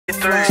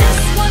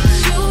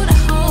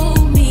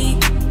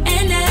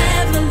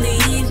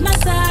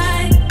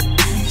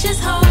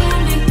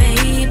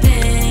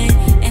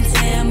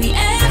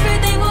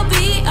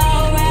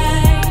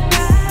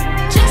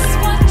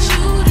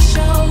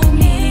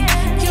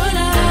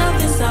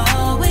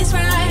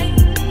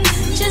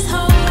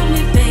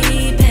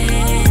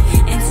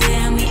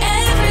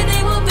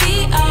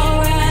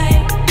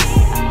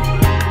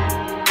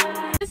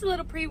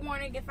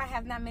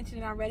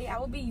already, I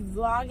will be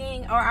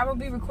vlogging, or I will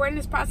be recording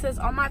this process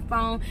on my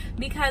phone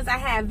because I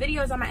have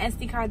videos on my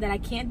SD card that I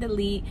can't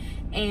delete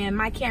and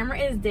my camera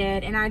is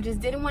dead, and I just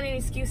didn't want any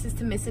excuses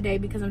to miss a day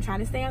because I'm trying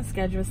to stay on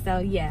schedule. So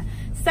yeah,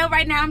 so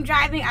right now I'm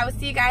driving. I will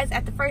see you guys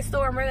at the first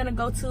store, and we're gonna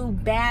go to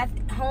Bath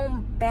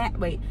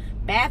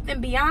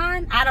and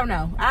Beyond. I don't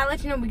know, I'll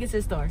let you know when we get to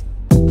the store.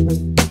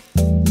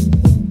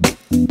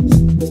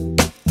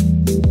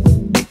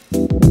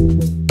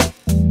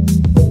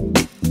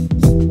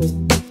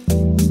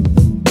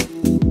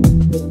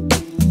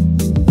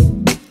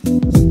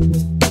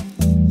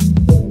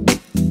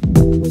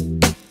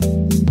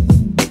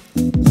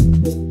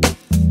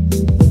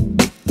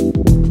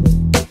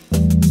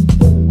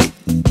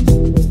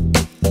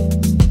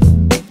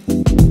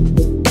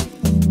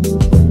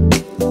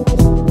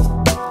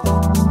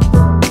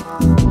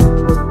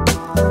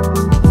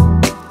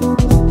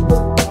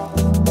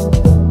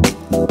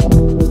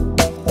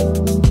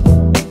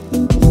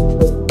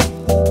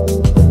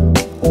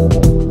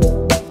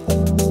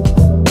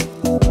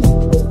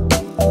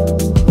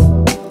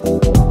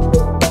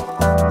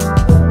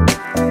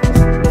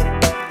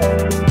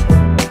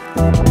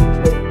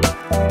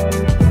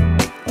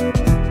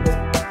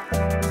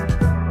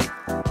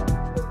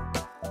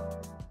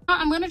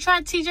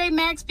 Try TJ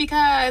Maxx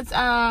because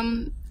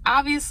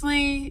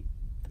obviously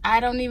I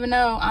don't even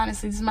know,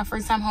 honestly. This is my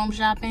first time home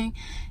shopping,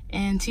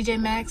 and TJ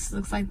Maxx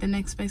looks like the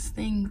next best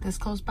thing that's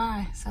close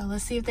by. So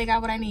let's see if they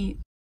got what I need.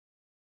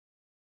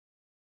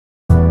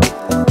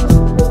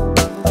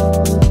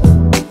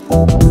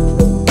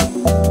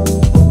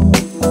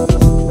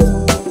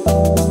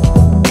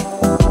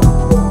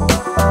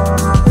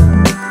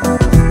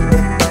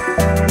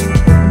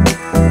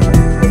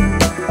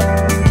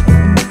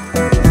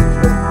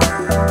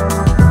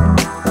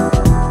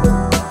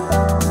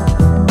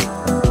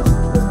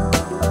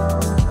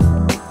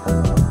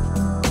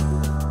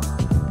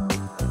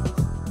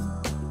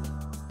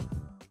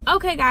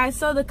 Okay guys,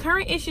 so the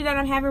current issue that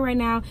I'm having right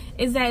now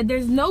is that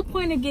there's no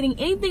point of getting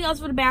anything else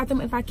for the bathroom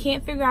if I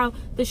can't figure out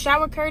the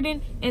shower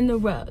curtain and the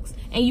rugs.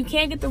 And you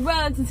can't get the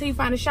rugs until you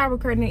find a shower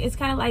curtain. It's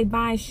kind of like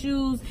buying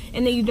shoes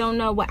and then you don't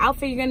know what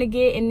outfit you're gonna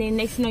get, and then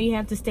next you know you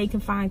have to stay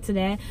confined to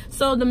that.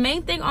 So the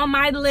main thing on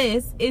my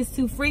list is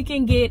to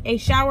freaking get a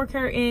shower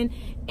curtain,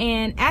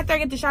 and after I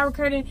get the shower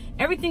curtain,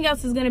 everything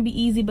else is gonna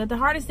be easy. But the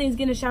hardest thing is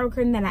getting a shower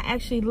curtain that I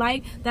actually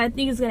like, that I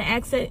think is gonna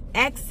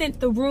accent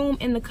the room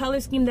in the color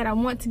scheme that I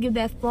want to give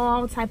that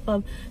fall type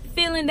of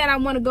feeling that I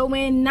want to go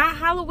in. Not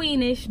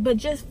Halloweenish, but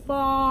just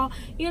fall,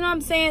 you know what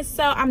I'm saying?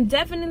 So I'm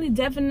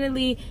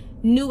definitely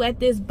new at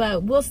this,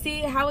 but we'll see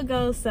how it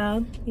goes.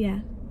 So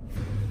yeah.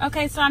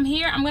 Okay, so I'm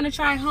here. I'm gonna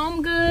try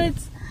Home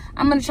Goods.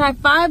 I'm gonna try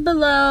Five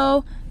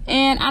Below,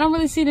 and I don't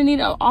really see the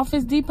need of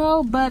Office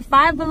Depot, but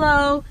Five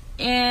Below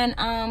and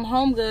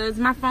Home Goods.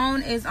 My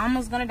phone is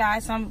almost gonna die,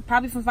 so I'm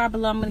probably from Five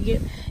Below. I'm gonna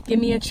get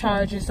me a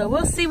charger. So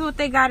we'll see what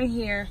they got in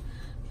here.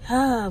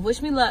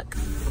 Wish me luck.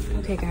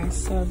 Okay guys,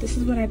 so this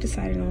is what I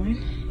decided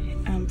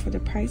on. For the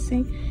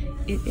pricing,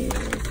 it is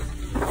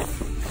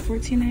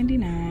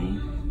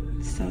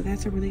 $14.99. So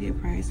that's a really good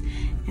price,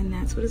 and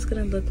that's what it's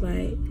gonna look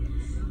like.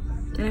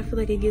 And I feel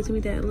like it gives me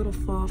that little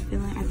fall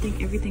feeling. I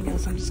think everything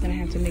else I'm just gonna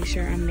have to make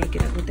sure I make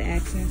it up with the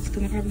accents,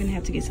 because I'm probably gonna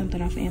have to get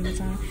something off of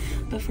Amazon.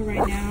 But for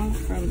right now,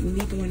 for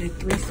me going to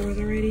 3 stores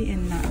already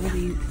and not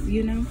really,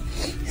 you know,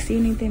 see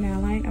anything that I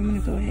like, I'm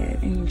gonna go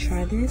ahead and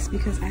try this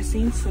because I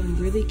seen some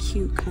really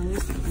cute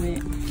colors that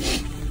went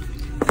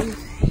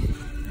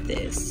with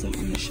this. So I'm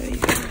gonna show you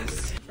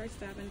guys. First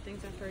stop and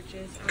things I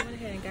purchased, I went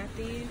ahead and got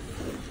these,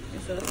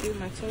 and so let's see what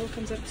my total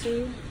comes up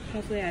to.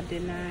 Hopefully I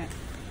did not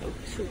go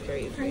too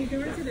crazy. How you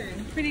doing today?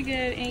 Pretty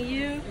good, and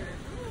you?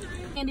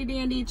 Handy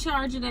dandy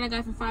charger that I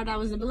got for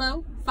 $5 and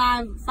below.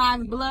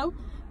 Five below.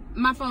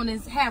 My phone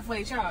is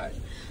halfway charged.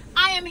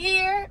 I am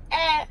here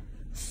at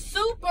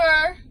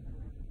Super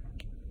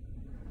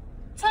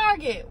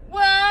Target.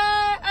 What?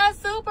 A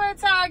Super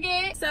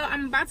Target. So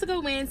I'm about to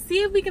go in, see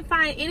if we can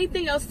find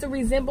anything else to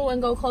resemble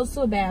and go close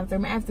to a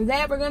bathroom. After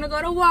that, we're gonna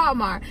go to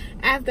Walmart.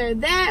 After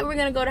that, we're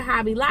gonna go to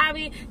Hobby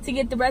Lobby to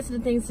get the rest of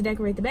the things to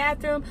decorate the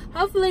bathroom.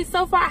 Hopefully,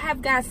 so far I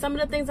have got some of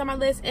the things on my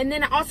list. And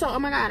then also, oh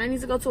my God, I need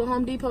to go to a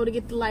Home Depot to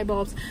get the light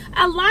bulbs.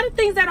 A lot of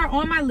things that are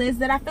on my list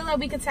that I feel like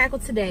we could tackle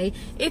today.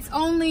 It's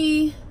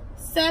only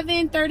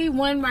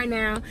 7:31 right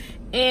now,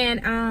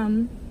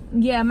 and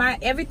yeah,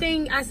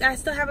 everything, I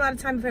still have a lot of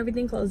time before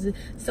everything closes.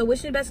 So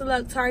wish me the best of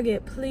luck.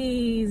 Target,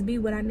 please be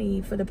what I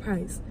need for the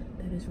price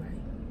that is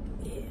right.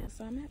 Yeah,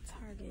 so I'm at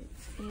Target,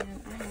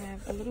 and I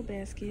have a little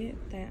basket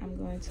that I'm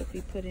going to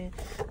be putting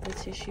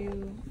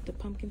the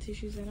pumpkin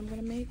tissues that I'm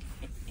gonna make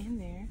in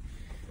there.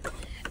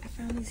 I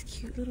found these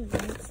cute little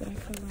lights that I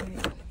feel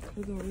like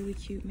would go really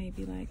cute,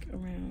 maybe like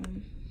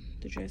around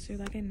the dresser,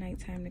 like at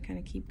nighttime, to kind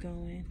of keep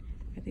going.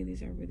 I think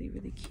these are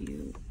really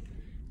cute.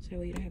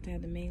 So you don't have to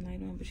have the main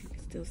light on, but you can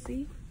still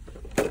see.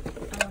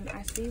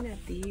 I seen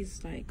that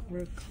these like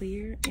were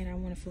clear, and I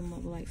want to fill them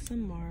up with like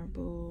some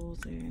marbles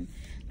and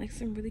like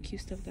some really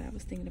cute stuff that I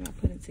was thinking about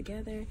putting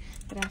together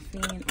that I've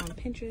seen on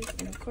Pinterest.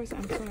 And of course,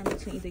 I'm torn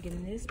between either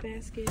getting this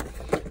basket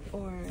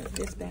or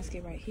this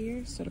basket right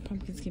here, so the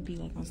pumpkins can be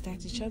like on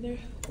stacks each other,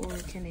 or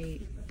can they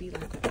be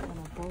like on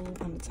a bowl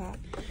on the top.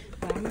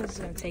 But I'm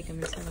just gonna take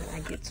them until I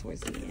get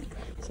towards the end.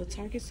 So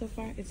Target so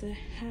far is a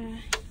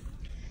high.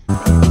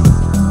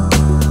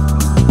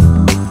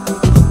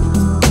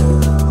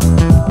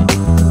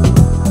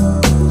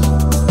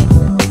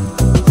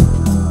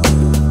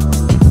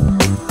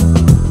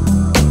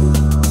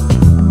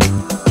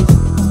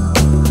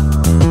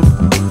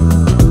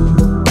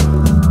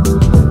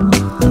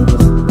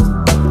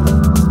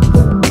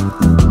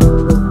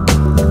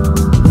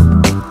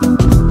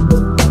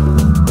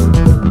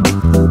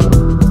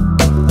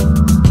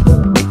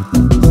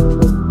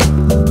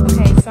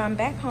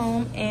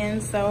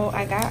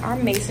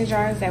 Mason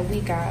jars that we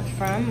got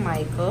from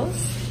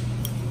Michael's,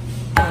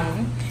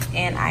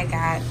 and I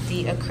got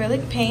the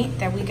acrylic paint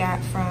that we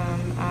got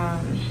from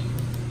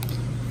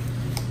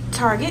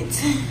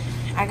Target.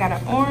 I got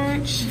an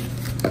orange,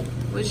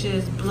 which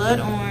is blood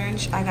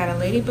orange. I got a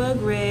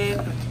ladybug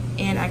red,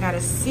 and I got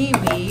a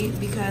seaweed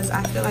because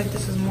I feel like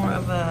this is more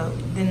of a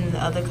than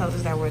the other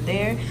colors that were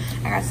there.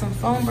 I got some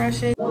foam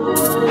brushes.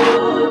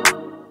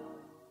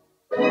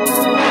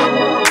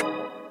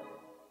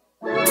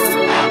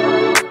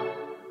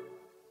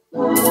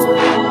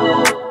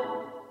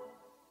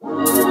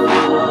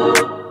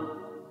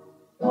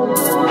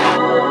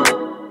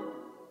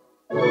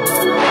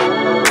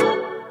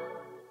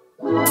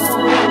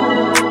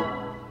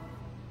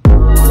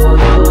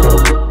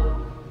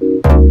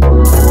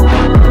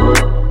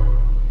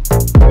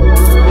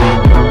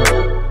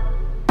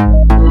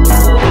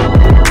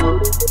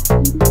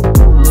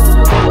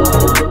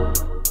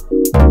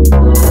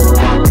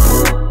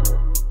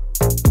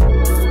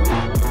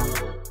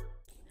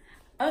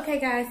 Okay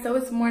guys, so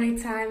it's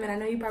morning time, and I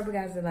know you probably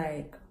guys are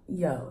like,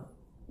 yo,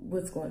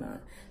 what's going on?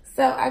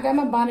 So I got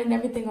my bonnet and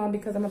everything on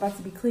because I'm about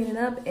to be cleaning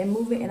up and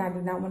moving, and I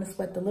do not want to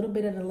sweat the little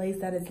bit of the lace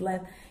that is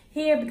left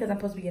here because I'm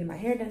supposed to be getting my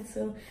hair done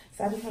soon.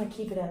 So I just want to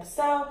keep it up.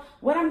 So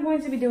what I'm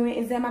going to be doing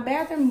is that my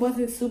bathroom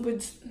wasn't super...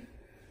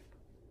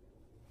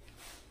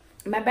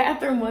 My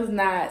bathroom was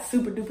not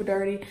super duper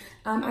dirty.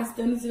 I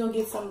still need to go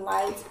get some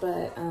lights,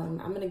 but I'm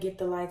going to get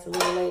the lights a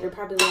little later,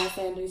 probably the last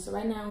thing I do. So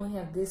right now I only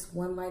have this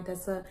one light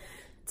that's up.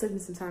 Took me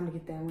some time to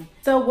get that one.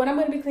 So what I'm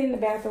going to be cleaning the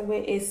bathroom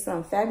with is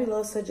some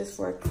Fabulosa, just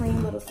for a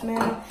clean little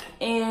smell,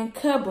 and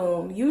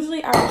Kaboom.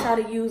 Usually I would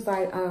try to use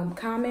like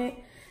Comet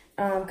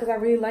because I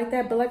really like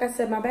that, but like I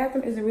said, my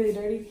bathroom isn't really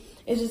dirty.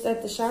 It's just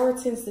that the shower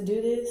tends to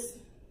do this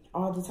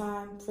all the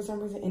time for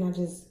some reason, and I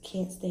just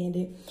can't stand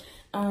it.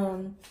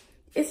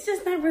 It's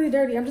just not really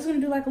dirty. I'm just gonna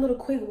do like a little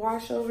quick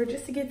wash over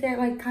just to get that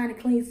like kind of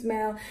clean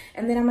smell.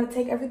 And then I'm gonna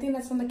take everything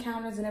that's on the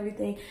counters and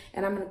everything,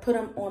 and I'm gonna put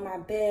them on my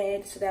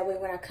bed, so that way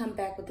when I come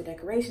back with the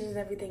decorations and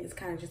everything, it's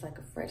kind of just like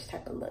a fresh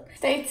type of look.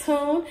 Stay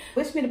tuned.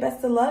 Wish me the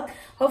best of luck.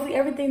 Hopefully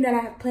everything that I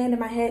have planned in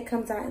my head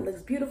comes out and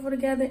looks beautiful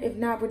together. If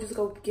not, we'll just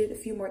go get a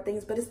few more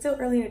things, but it's still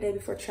early in the day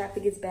before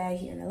traffic gets bad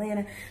here in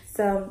Atlanta.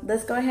 So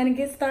let's go ahead and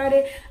get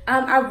started.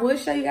 I would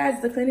show you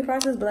guys the cleaning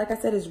process, but like I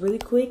said, it's really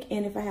quick,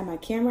 and if I had my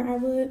camera, I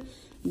would.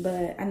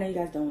 But I know you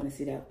guys don't want to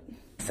see that.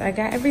 So I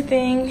got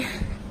everything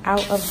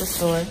out of the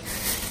store.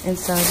 And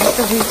so just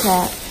a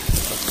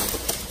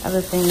recap of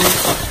the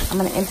things. I'm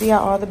going to empty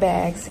out all the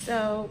bags.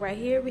 So right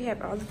here we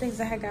have all the things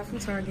that I got from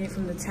Target,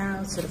 from the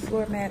towels to the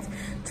floor mats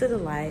to the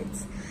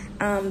lights.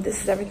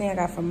 This is everything I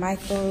got from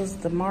Michael's,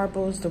 the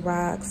marbles, the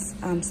rocks,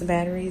 some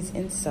batteries,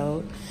 and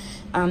soap.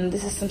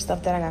 This is some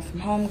stuff that I got from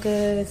Home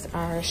Goods,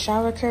 our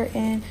shower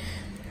curtain,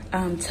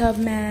 tub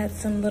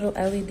mats, some little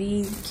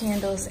LED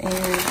candles, and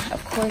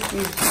of course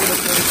these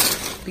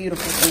beautiful,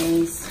 beautiful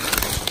things.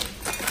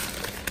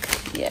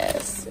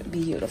 Yes,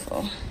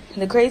 beautiful.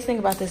 The great thing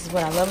about this is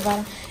what I love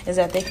about them is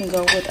that they can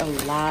go with a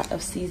lot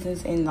of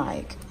seasons, and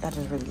like I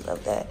just really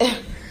love that.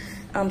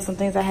 Some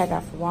things I had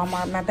got from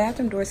Walmart. My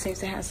bathroom door seems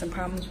to have some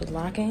problems with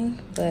locking,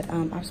 but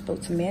I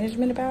spoke to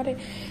management about it,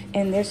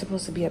 and they're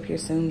supposed to be up here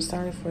soon.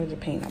 Sorry for the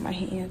pain on my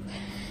hand.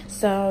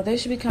 So they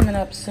should be coming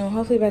up soon,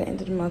 hopefully by the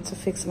end of the month, to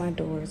fix my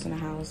doors in the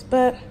house.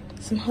 But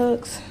some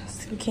hooks,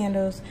 some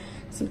candles,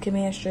 some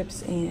command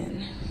strips,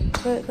 and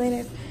toilet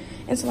cleaners,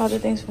 and some other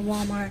things from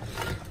Walmart,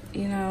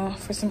 you know,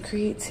 for some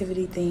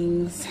creativity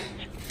things.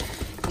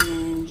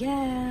 And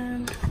yeah,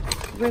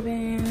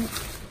 ribbon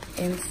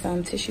and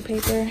some tissue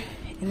paper,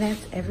 and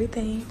that's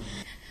everything.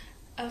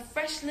 A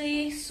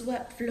freshly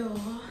swept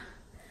floor,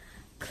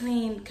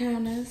 clean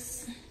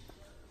counters.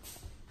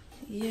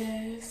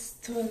 Yes,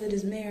 toilet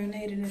is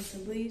marinated in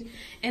some bleach.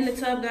 And the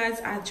tub,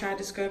 guys, I tried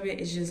to scrub it.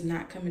 It's just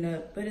not coming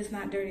up. But it's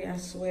not dirty. I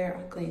swear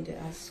I cleaned it.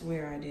 I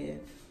swear I did.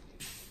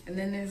 And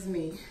then there's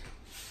me.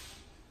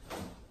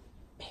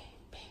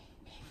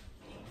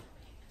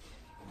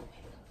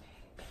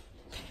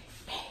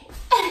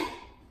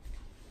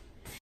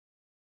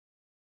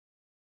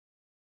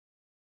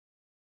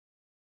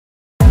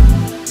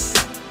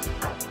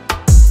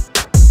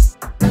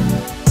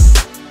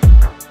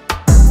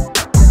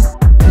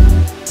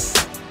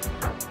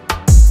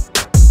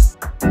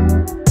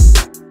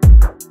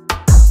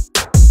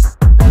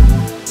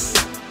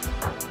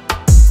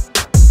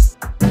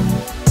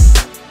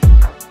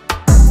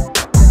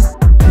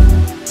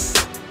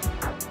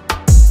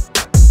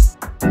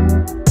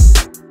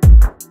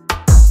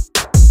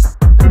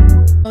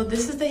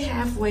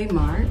 halfway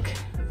mark.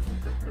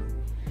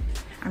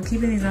 I'm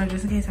keeping these on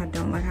just in case I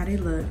don't like how they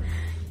look.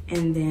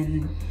 And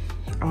then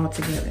all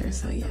together.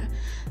 So yeah,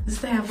 this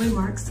is the halfway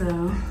mark.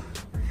 So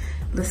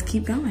let's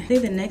keep going. I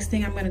think the next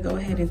thing I'm gonna go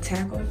ahead and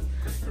tackle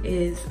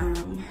is,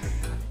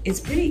 it's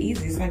pretty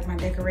easy. It's like my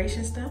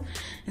decoration stuff.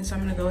 And so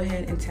I'm gonna go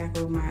ahead and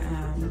tackle my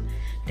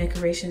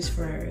decorations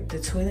for the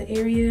toilet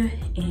area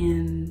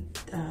and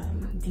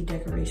the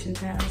decoration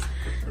tiles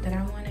that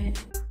I wanted.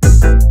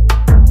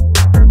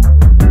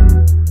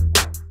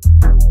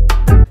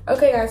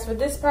 Okay guys, for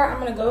this part, I'm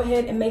gonna go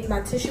ahead and make my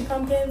tissue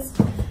pumpkins.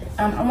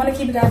 I want to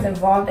keep you guys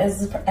involved in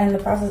the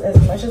process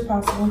as much as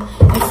possible.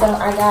 And so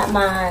I got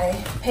my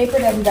paper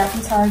that we got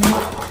from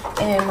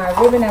Target and my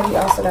ribbon that we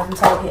also got from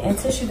Target and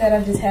tissue that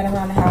I just had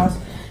around the house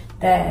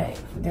that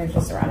they're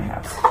just around the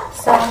house.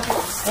 So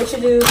what you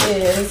do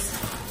is,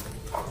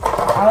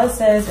 all it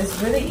says, it's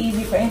really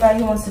easy for anybody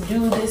who wants to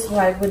do this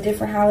like with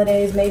different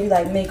holidays, maybe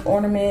like make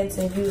ornaments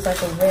and use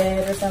like a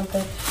red or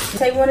something. You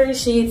take one of the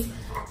sheets,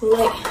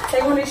 lay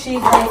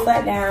it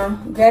flat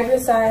down, grab your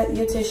side,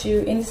 your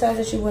tissue, any size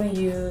that you want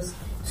to use,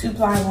 2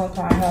 ply, 1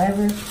 ply,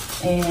 however,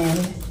 and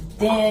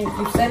then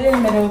you set it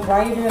in the middle.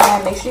 While you're doing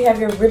that, make sure you have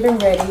your ribbon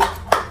ready.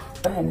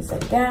 Go ahead and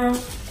set it down.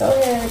 Go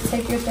ahead,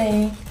 take your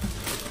thing,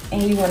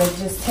 and you want to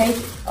just take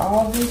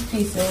all these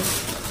pieces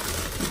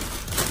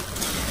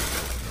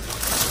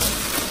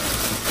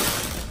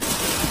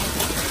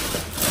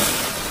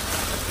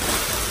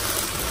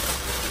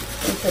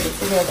and put it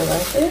together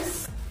like this.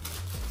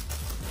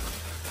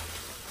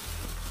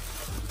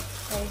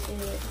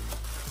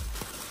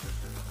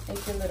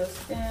 Take your little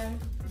stem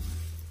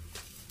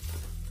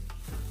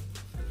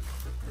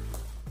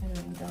and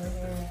then go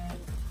ahead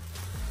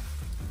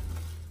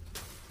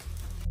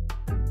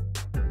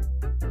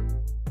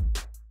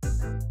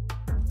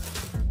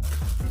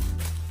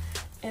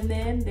and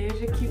then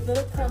there's your cute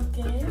little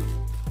pumpkin.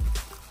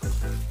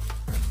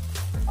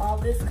 All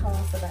this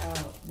costs about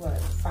what,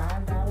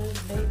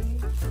 $5 baby?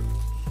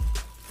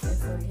 And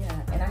so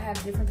yeah, and I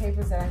have different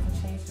papers that I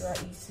can change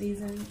throughout each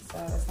season, so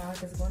it's not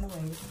like it's going to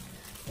waste.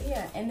 But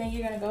yeah, and then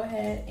you're gonna go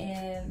ahead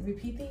and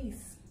repeat these.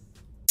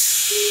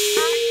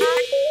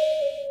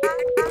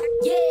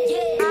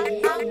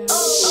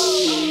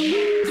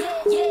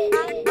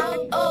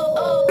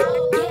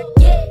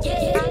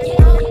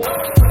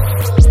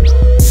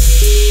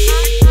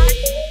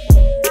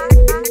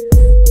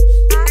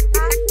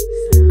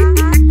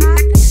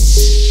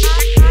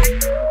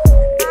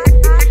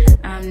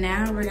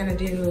 Now we're gonna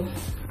do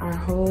our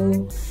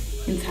whole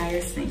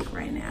entire sink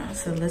right now.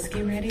 So let's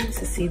get ready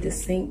to see the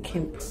sink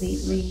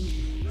completely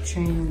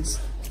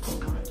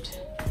transformed.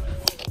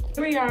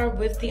 Here we are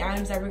with the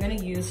items that we're gonna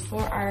use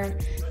for our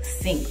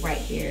sink right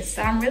here.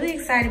 So I'm really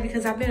excited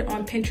because I've been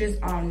on Pinterest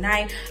all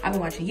night. I've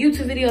been watching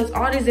YouTube videos,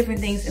 all these different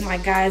things. And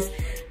like guys,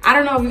 I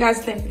don't know if you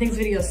guys think this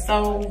video is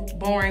so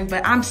boring,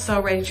 but I'm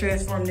so ready to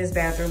transform this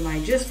bathroom,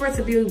 like just for it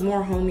to be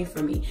more homey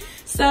for me.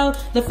 So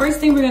the first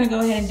thing we're gonna go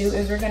ahead and do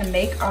is we're gonna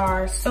make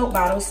our soap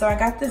bottles. So I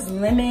got this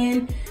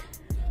lemon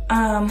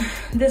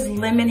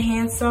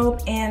hand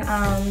soap, and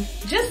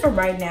just for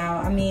right now,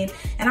 I mean,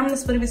 and I'm gonna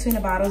split it between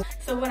the bottles.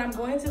 So what I'm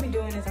going to be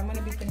doing is I'm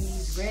gonna be putting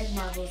these red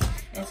marbles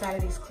inside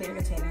of these clear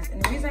containers.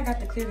 And the reason I got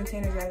the clear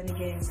containers rather than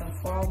getting some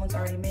fall ones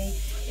already made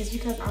is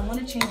because I want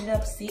to change it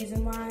up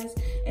season wise.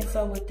 And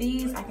so with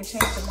these, I can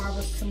change the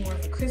marbles to more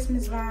of a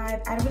Christmas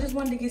vibe. I just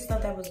wanted to get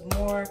stuff that was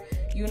more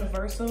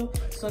universal,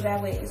 so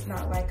that way it's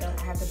not like I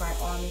have to buy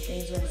all new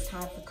things when it's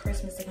time for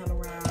Christmas to come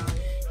around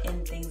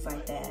and things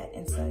like that.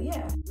 And so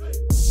yeah.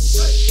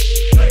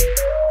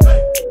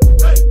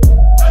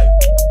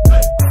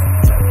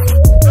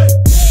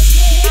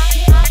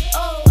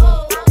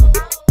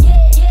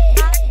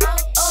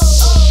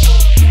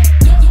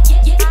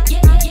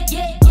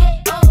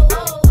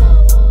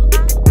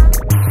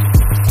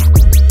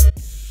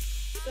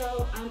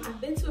 I've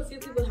been to a few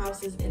people's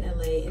houses in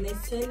LA, and they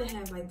tend to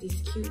have like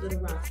these cute little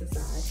rocks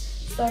inside.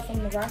 So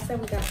from the rocks that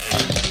we got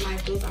from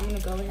Michael's, I'm gonna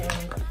go ahead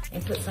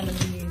and put some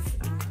of these,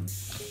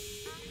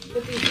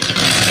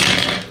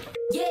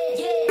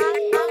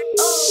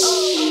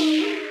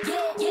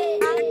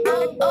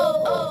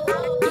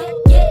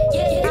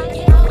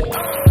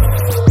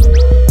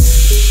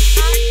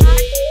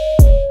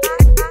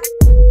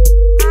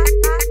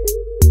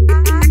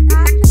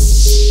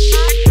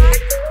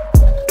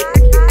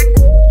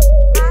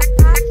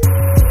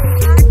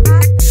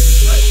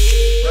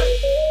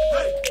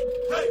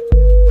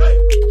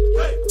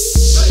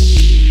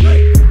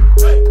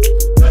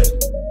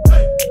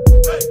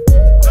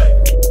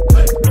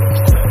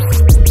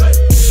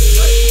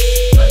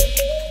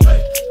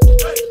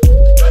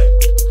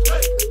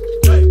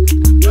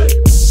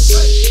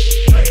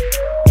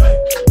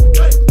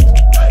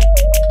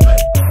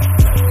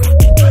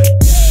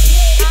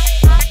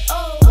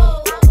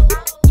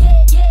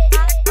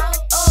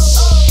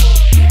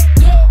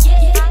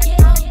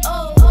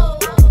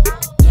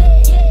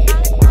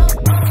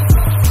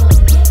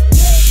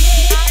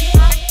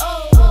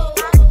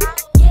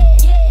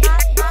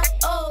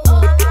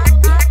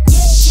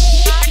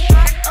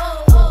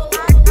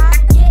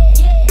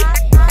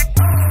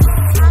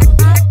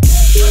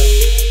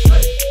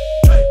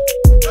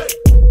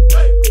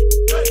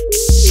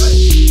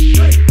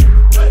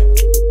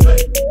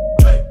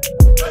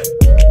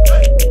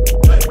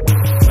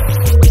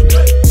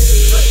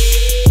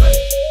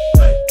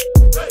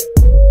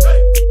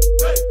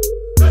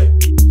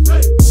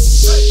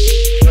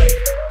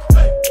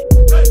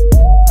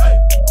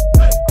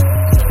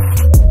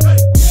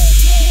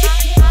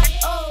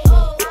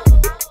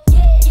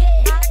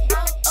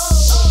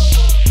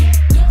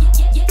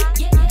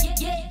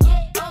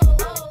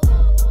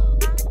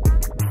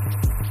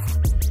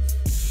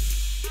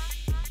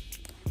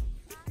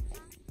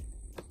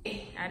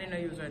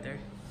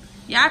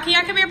 Y'all, can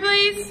y'all come here,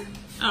 please?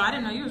 Oh, I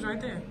didn't know you was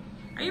right there.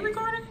 Are you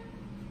recording?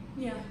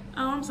 Yeah.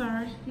 Oh, I'm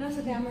sorry. No, it's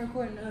okay. I'm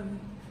recording the oven.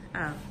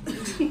 Oh.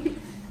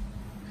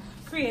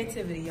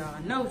 Creativity,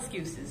 y'all. No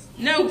excuses.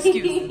 No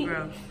excuses,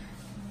 bro.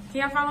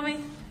 Can y'all follow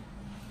me?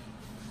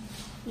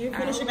 You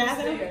finish your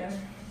bathroom?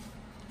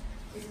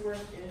 It's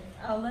working.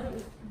 Oh, let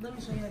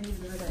me show you how to use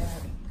the other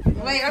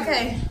app. Wait,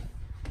 okay.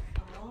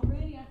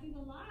 Already, I see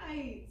the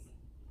lights.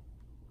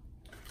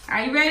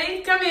 Are you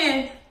ready? Come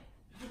in.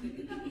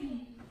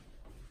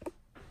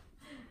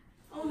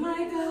 Oh my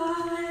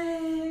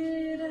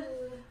god.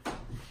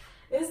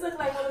 This looks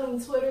like one of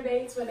them Twitter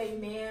dates where they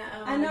man.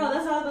 I know,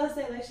 that's all I was about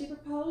to say. Like, she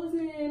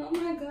proposing. Oh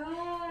my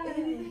god. Is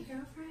it my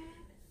girlfriend?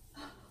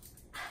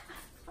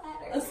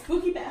 A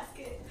spooky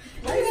basket.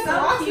 Why you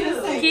got the rocks in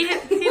the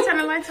sink? Can you turn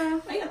the lights on?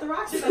 Why you got the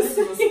rocks in This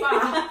is a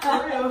spa.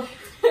 For real.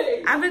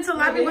 I've been to a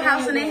lot of people's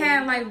house and they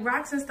have like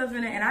rocks and stuff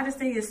in it, and I just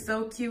think it's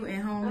so cute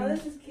and Oh, homey.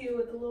 this is cute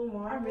with the little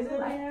marbles. I really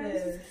like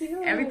this. This is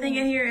cute. Everything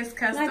in here is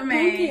custom Like,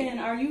 made. pumpkin,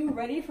 are you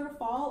ready for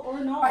fall or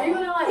not? Are you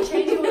gonna like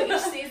change it with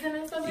each season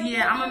and stuff?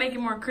 Yeah, I'm gonna make it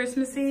more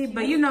Christmassy,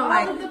 but you know, All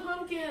like, of the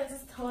pumpkins,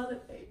 it's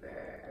toilet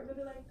paper. I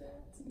really like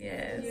that.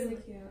 yes. Really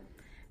cute.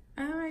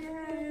 Oh my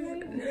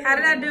god. How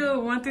did I do?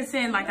 1 through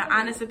 10, like an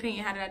honest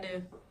opinion. How did I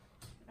do?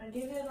 I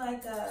give it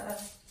like a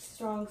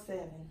strong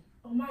 7.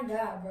 Oh my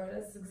god, bro,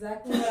 that's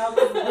exactly what I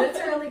was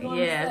literally going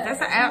to say.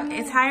 Yeah,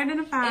 it's higher than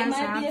a 5. It might so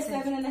be a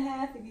I'll take-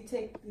 7.5 if you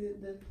take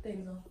the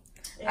things off.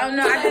 Oh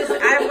no,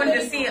 I wanted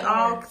to see it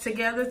all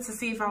together to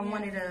see if I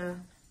wanted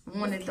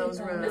those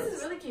This rugs.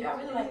 is really cute. I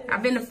really like this.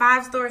 I've been to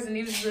 5 stores and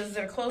these are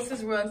the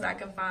closest rugs I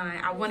could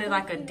find. I wanted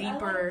like a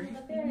deeper.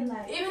 The fairy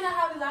light. Even the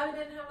Hobby Lobby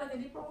didn't have like a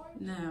deeper one.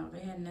 No, they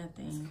had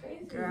nothing.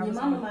 crazy. Girl, I Your was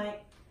mama on- might.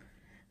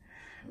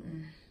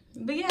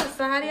 But yeah,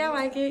 so how do y'all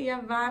like it?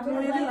 Y'all vibing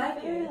with I it?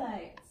 like fairy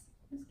lights.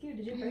 It's cute.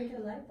 Did you break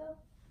the light though?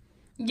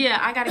 Yeah,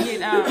 I gotta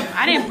get.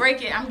 I didn't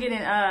break it. I'm getting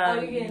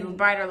you're getting-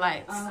 brighter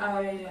lights. Oh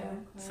yeah.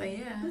 So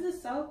yeah, This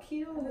is so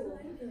cute.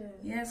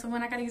 yeah. So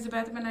when I gotta use the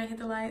bathroom and I hit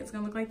the light, it's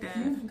gonna look like that.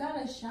 You've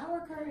got a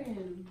shower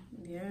curtain.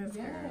 Yes.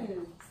 Yes.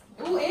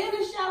 Ooh, and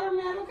a shower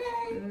mat,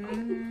 okay?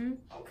 Mhm.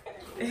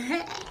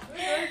 Okay.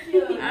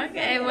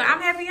 Okay. Well,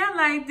 I'm happy y'all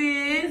like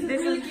this. This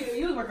is really cute.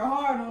 You was working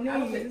hard on I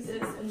put these.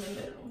 this in the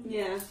middle.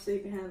 Yeah, so you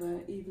can have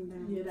an even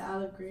balance. Yeah, the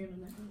olive green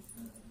and that kind of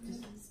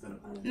stuff. Just gonna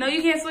olive. No,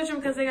 you can't switch them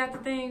because they got the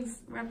things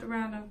wrapped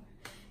around them.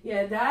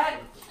 Yeah, that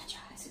I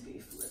tried to be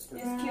flipped It's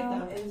around. cute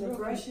though. And the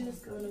brushes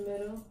go in the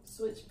middle.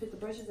 Switch, put the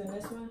brushes in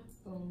this one.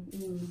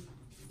 Boom.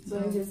 So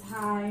it's just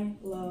high,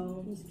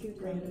 low, It's cute.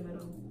 right in the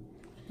middle.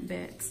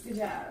 Bets. Good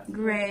job.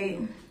 Great.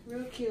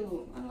 Real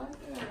cute. I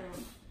like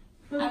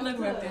that. I look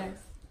right there.